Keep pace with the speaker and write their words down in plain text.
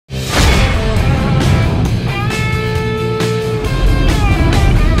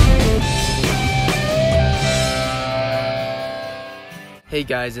Hey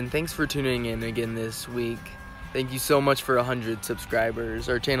guys, and thanks for tuning in again this week. Thank you so much for 100 subscribers.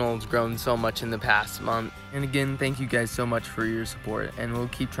 Our channel has grown so much in the past month. And again, thank you guys so much for your support, and we'll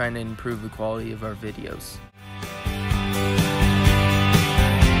keep trying to improve the quality of our videos.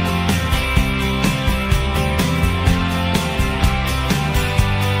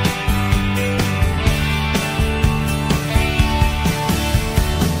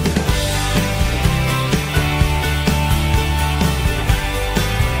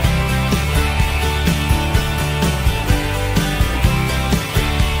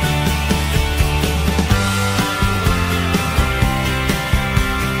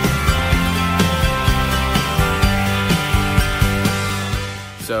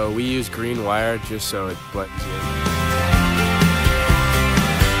 So we use green wire just so it blends in.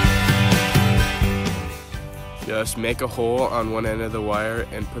 Just make a hole on one end of the wire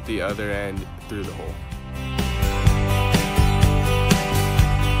and put the other end through the hole.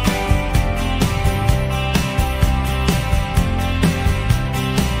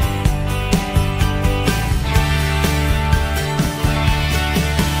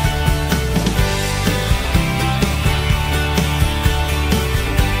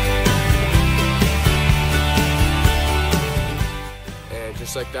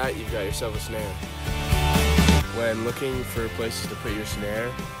 Just like that, you've got yourself a snare. When looking for places to put your snare,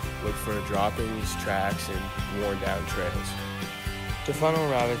 look for droppings, tracks, and worn down trails. To funnel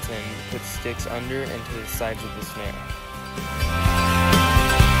rabbits in, put sticks under and to the sides of the snare.